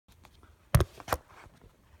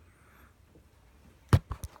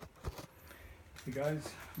Hey guys,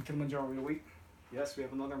 I'm Kilimanjaro Real Weight. Yes, we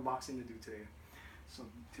have another unboxing to do today. So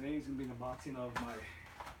today is going to be an unboxing of my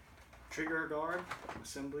trigger guard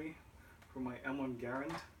assembly for my M1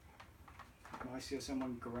 Garand. My ICS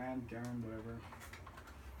M1 Garand, whatever.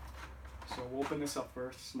 So we'll open this up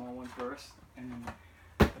first, small one first. And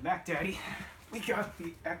the Mac Daddy, we got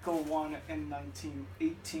the Echo One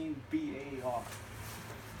M1918 B.A.R.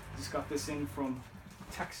 Just got this in from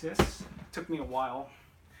Texas. It took me a while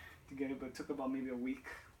to get it, but it took about maybe a week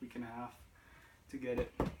and a half to get it.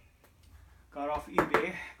 Got off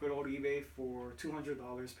eBay, good old eBay, for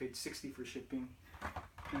 $200, paid $60 for shipping.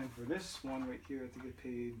 And for this one right here, I think I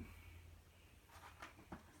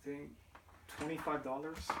paid,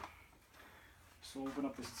 $25. So open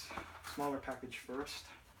up this smaller package first.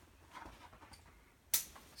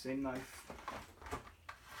 Same knife.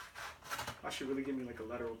 I should really give me like a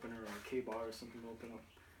letter opener or a K-bar or something to open up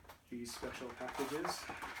these special packages.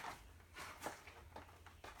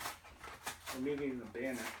 Or maybe even a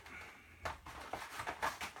bayonet.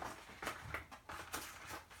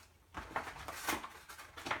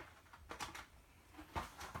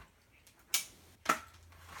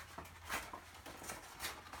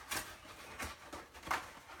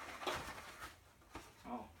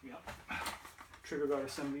 Oh, yeah. Trigger guard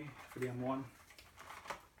assembly for the M1.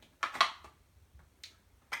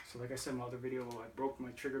 So like I said in my other video, I broke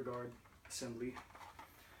my trigger guard assembly.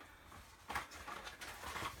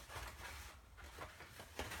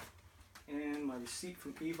 And my receipt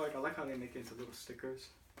from E-Bike. I like how they make it into little stickers.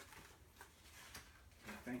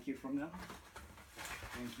 Thank you from them.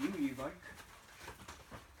 Thank you, E-Bike.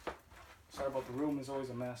 Sorry about the room, is always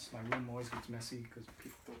a mess. My room always gets messy because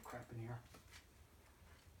people throw crap in here.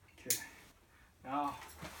 Okay, now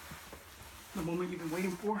the moment you've been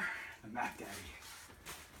waiting for, the Mac Daddy.